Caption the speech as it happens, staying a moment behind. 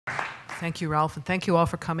Thank you, Ralph, and thank you all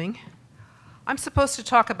for coming. I'm supposed to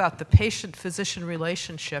talk about the patient-physician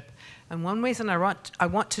relationship, and one reason I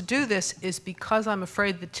want to do this is because I'm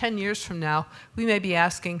afraid that 10 years from now, we may be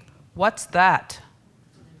asking, what's that?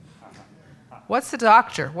 What's the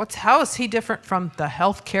doctor? How is he different from the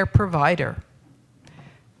healthcare provider?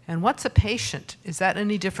 And what's a patient? Is that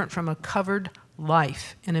any different from a covered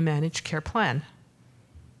life in a managed care plan?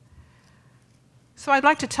 So I'd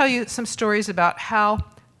like to tell you some stories about how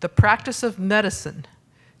the practice of medicine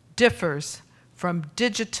differs from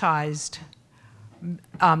digitized,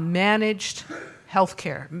 managed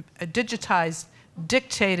healthcare, digitized,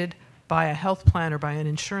 dictated by a health plan or by an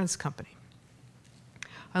insurance company.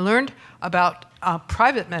 I learned about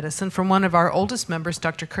private medicine from one of our oldest members,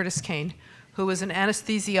 Dr. Curtis Kane, who was an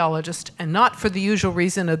anesthesiologist, and not for the usual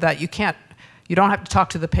reason of that you don't have to talk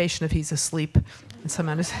to the patient if he's asleep, and some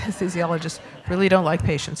anesthesiologists really don't like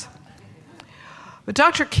patients. But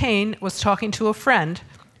Dr. Kane was talking to a friend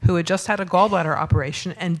who had just had a gallbladder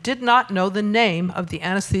operation and did not know the name of the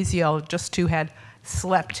anesthesiologist who had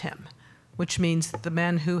slept him, which means the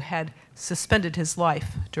man who had suspended his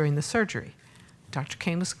life during the surgery. Dr.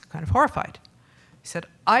 Kane was kind of horrified. He said,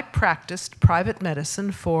 I practiced private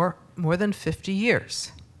medicine for more than 50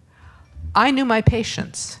 years. I knew my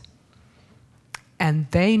patients, and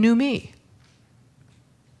they knew me.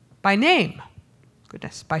 By name,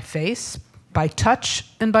 goodness, by face, by touch,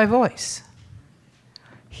 and by voice.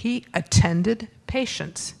 He attended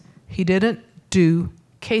patients. He didn't do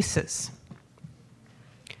cases.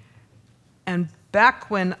 And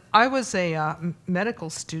back when I was a medical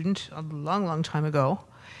student, a long, long time ago,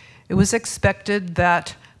 it was expected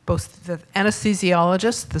that both the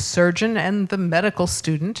anesthesiologist, the surgeon, and the medical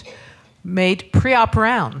student made pre-op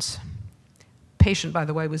rounds. Patient, by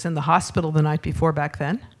the way, was in the hospital the night before back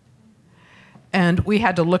then. And we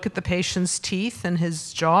had to look at the patient's teeth and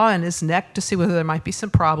his jaw and his neck to see whether there might be some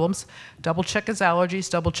problems, double-check his allergies,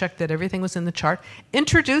 double-check that everything was in the chart,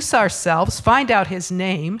 introduce ourselves, find out his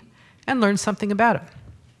name, and learn something about him.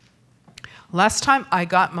 Last time I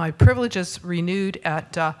got my privileges renewed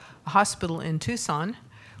at a hospital in Tucson,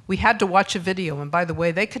 we had to watch a video. And by the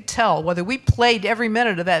way, they could tell whether we played every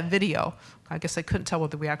minute of that video. I guess I couldn't tell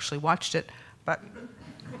whether we actually watched it, but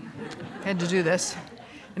I had to do this.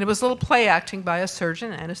 And it was a little play acting by a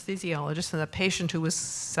surgeon, anesthesiologist, and a patient who was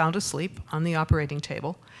sound asleep on the operating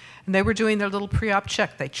table. And they were doing their little pre-op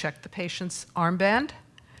check. They checked the patient's armband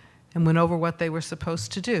and went over what they were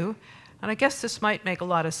supposed to do. And I guess this might make a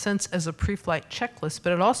lot of sense as a pre-flight checklist,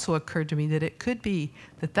 but it also occurred to me that it could be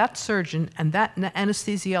that that surgeon and that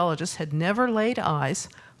anesthesiologist had never laid eyes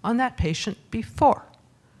on that patient before.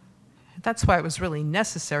 That's why it was really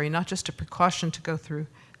necessary, not just a precaution, to go through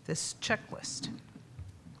this checklist.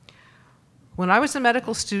 When I was a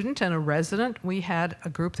medical student and a resident, we had a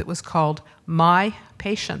group that was called My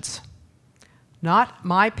Patients. Not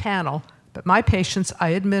my panel, but my patients. I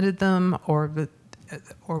admitted them or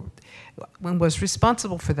was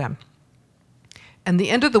responsible for them. And the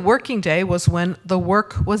end of the working day was when the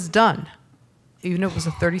work was done, even if it was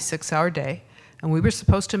a 36-hour day. And we were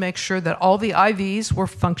supposed to make sure that all the IVs were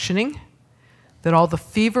functioning, that all the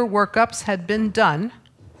fever workups had been done,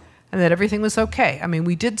 and that everything was okay. I mean,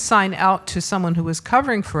 we did sign out to someone who was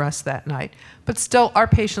covering for us that night, but still our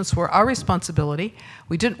patients were our responsibility.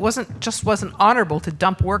 Wasn't honorable to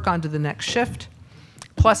dump work onto the next shift.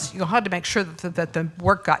 Plus, you had to make sure that the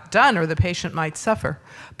work got done or the patient might suffer.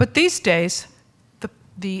 But these days,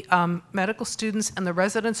 the medical students and the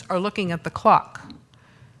residents are looking at the clock.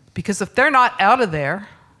 Because if they're not out of there,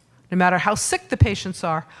 no matter how sick the patients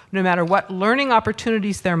are, no matter what learning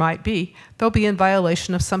opportunities there might be, they'll be in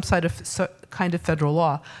violation of some kind of federal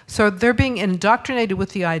law. So they're being indoctrinated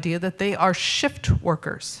with the idea that they are shift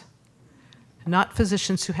workers, not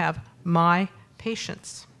physicians who have my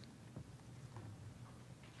patients.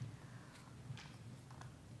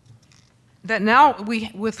 That now,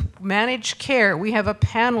 with managed care, we have a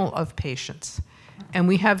panel of patients, and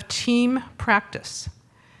we have team practice.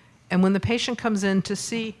 And when the patient comes in to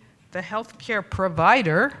see the healthcare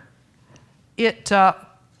provider, it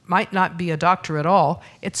might not be a doctor at all.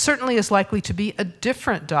 It certainly is likely to be a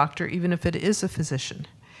different doctor, even if it is a physician.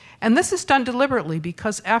 And this is done deliberately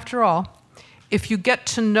because, after all, if you get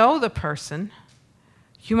to know the person,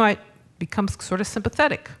 you might become sort of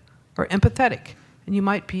sympathetic or empathetic, and you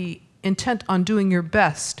might be intent on doing your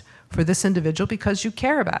best for this individual because you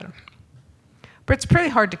care about him. But it's pretty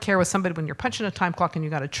hard to care with somebody when you're punching a time clock and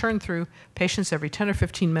you've got to churn through patients every 10 or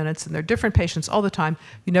 15 minutes, and they're different patients all the time.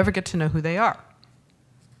 You never get to know who they are.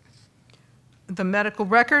 The medical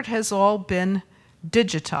record has all been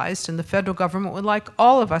digitized, and the federal government would like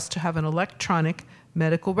all of us to have an electronic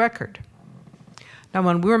medical record. Now,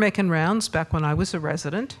 when we were making rounds back when I was a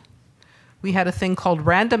resident, we had a thing called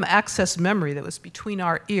random access memory that was between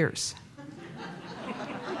our ears.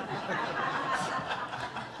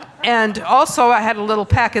 And also, I had a little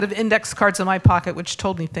packet of index cards in my pocket which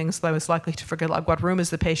told me things that I was likely to forget, like what room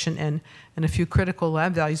is the patient in, and a few critical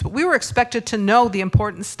lab values. But we were expected to know the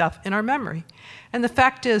important stuff in our memory. And the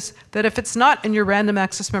fact is that if it's not in your random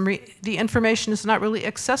access memory, the information is not really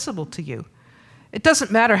accessible to you. It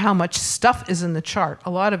doesn't matter how much stuff is in the chart.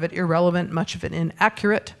 A lot of it irrelevant, much of it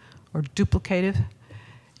inaccurate or duplicative.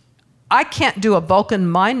 I can't do a Vulcan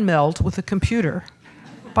mind meld with a computer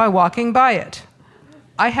by walking by it.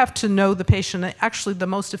 I have to know the patient. Actually, the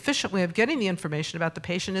most efficient way of getting the information about the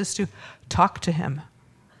patient is to talk to him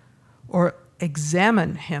or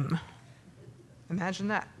examine him. Imagine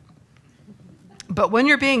that. But when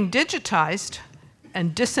you're being digitized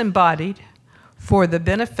and disembodied for the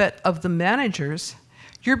benefit of the managers,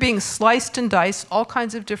 you're being sliced and diced all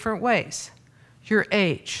kinds of different ways. Your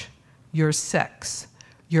age, your sex,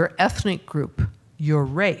 your ethnic group, your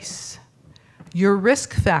race, your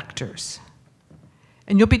risk factors.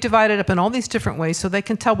 And you'll be divided up in all these different ways so they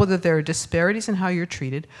can tell whether there are disparities in how you're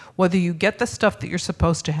treated, whether you get the stuff that you're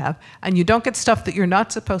supposed to have, and you don't get stuff that you're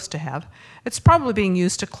not supposed to have. It's probably being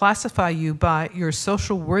used to classify you by your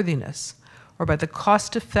social worthiness or by the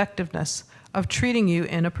cost effectiveness of treating you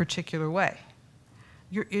in a particular way.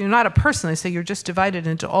 You're not a person, they say, you're just divided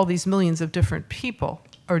into all these millions of different people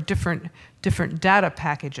or different data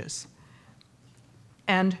packages.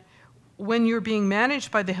 And when you're being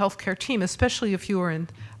managed by the healthcare team, especially if you are in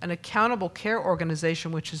an accountable care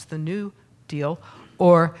organization, which is the new deal,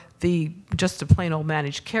 or just a plain old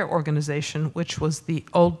managed care organization, which was the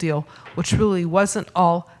old deal, which really wasn't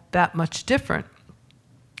all that much different.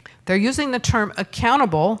 They're using the term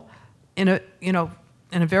accountable in a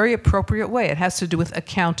very appropriate way. It has to do with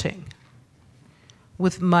accounting,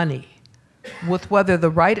 with money, with whether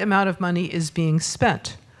the right amount of money is being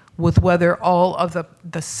spent, with whether all of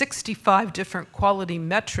the 65 different quality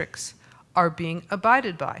metrics are being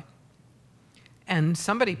abided by. And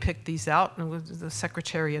somebody picked these out, and the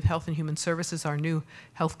Secretary of Health and Human Services, our new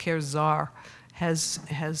healthcare czar, has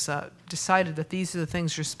decided that these are the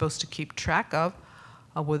things you're supposed to keep track of.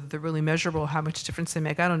 Whether they're really measurable, how much difference they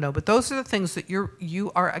make, I don't know. But those are the things that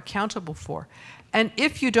you are accountable for. And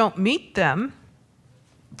if you don't meet them,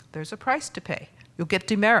 there's a price to pay. You'll get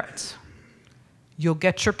demerits. You'll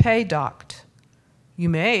get your pay docked. You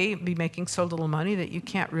may be making so little money that you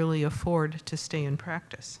can't really afford to stay in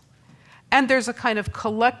practice. And there's a kind of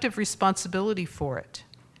collective responsibility for it.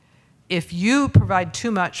 If you provide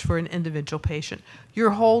too much for an individual patient, your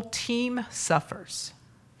whole team suffers.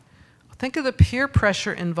 Think of the peer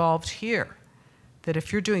pressure involved here, that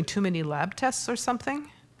if you're doing too many lab tests or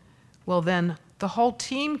something, well then the whole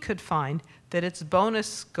team could find that its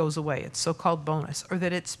bonus goes away, its so-called bonus, or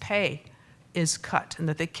that its pay is cut and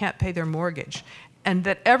that they can't pay their mortgage, and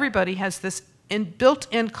that everybody has this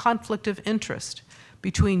built-in conflict of interest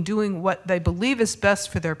between doing what they believe is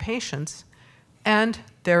best for their patients and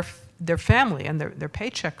their family and their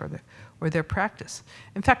paycheck or their practice.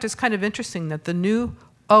 In fact, it's kind of interesting that the new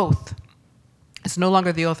oath is no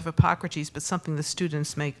longer the oath of Hippocrates, but something the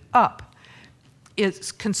students make up.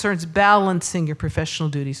 It concerns balancing your professional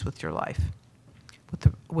duties with your life,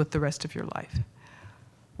 with the rest of your life.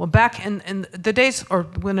 Well, back in the days, or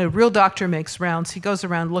when a real doctor makes rounds, he goes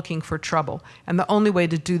around looking for trouble. And the only way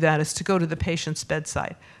to do that is to go to the patient's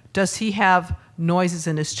bedside. Does he have noises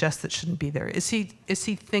in his chest that shouldn't be there? Is he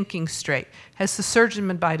thinking straight? Has the surgeon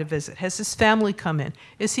been by to visit? Has his family come in?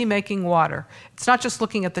 Is he making water? It's not just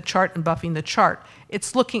looking at the chart and buffing the chart.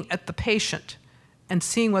 It's looking at the patient and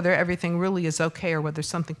seeing whether everything really is okay or whether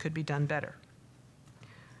something could be done better.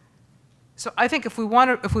 So I think if we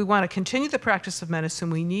want to continue the practice of medicine,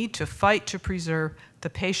 we need to fight to preserve the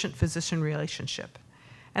patient-physician relationship.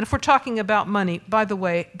 And if we're talking about money, by the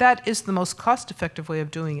way, that is the most cost-effective way of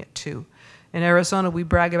doing it too. In Arizona, we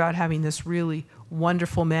brag about having this really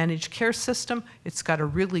wonderful managed care system. It's got a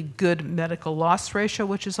really good medical loss ratio,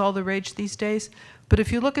 which is all the rage these days. But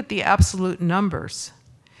if you look at the absolute numbers,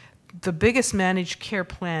 the biggest managed care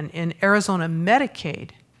plan in Arizona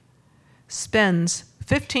Medicaid spends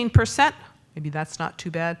 15%. Maybe that's not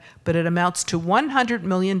too bad, but it amounts to $100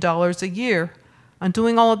 million a year on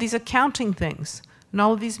doing all of these accounting things and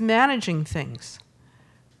all of these managing things.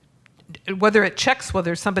 Whether it checks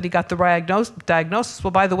whether somebody got the right diagnosis,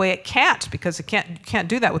 well, by the way, it can't, because you can't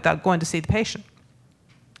do that without going to see the patient.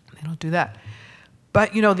 They don't do that.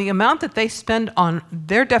 But you know, the amount that they spend on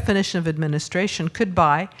their definition of administration could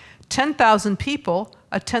buy 10,000 people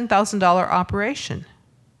a $10,000 operation.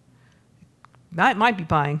 might be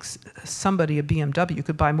buying somebody a BMW. You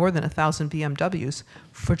could buy more than 1,000 BMWs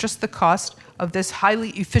for just the cost of this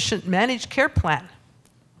highly efficient managed care plan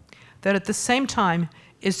that at the same time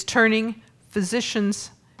is turning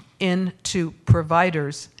physicians into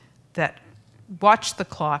providers that watch the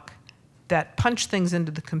clock, that punch things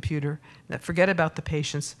into the computer, that forget about the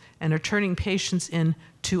patients, and are turning patients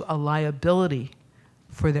into a liability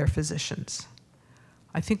for their physicians.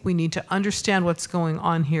 I think we need to understand what's going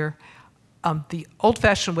on here. The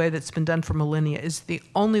old-fashioned way that's been done for millennia is the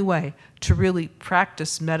only way to really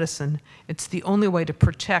practice medicine. It's the only way to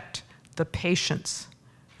protect the patients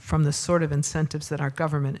from the sort of incentives that our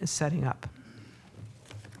government is setting up.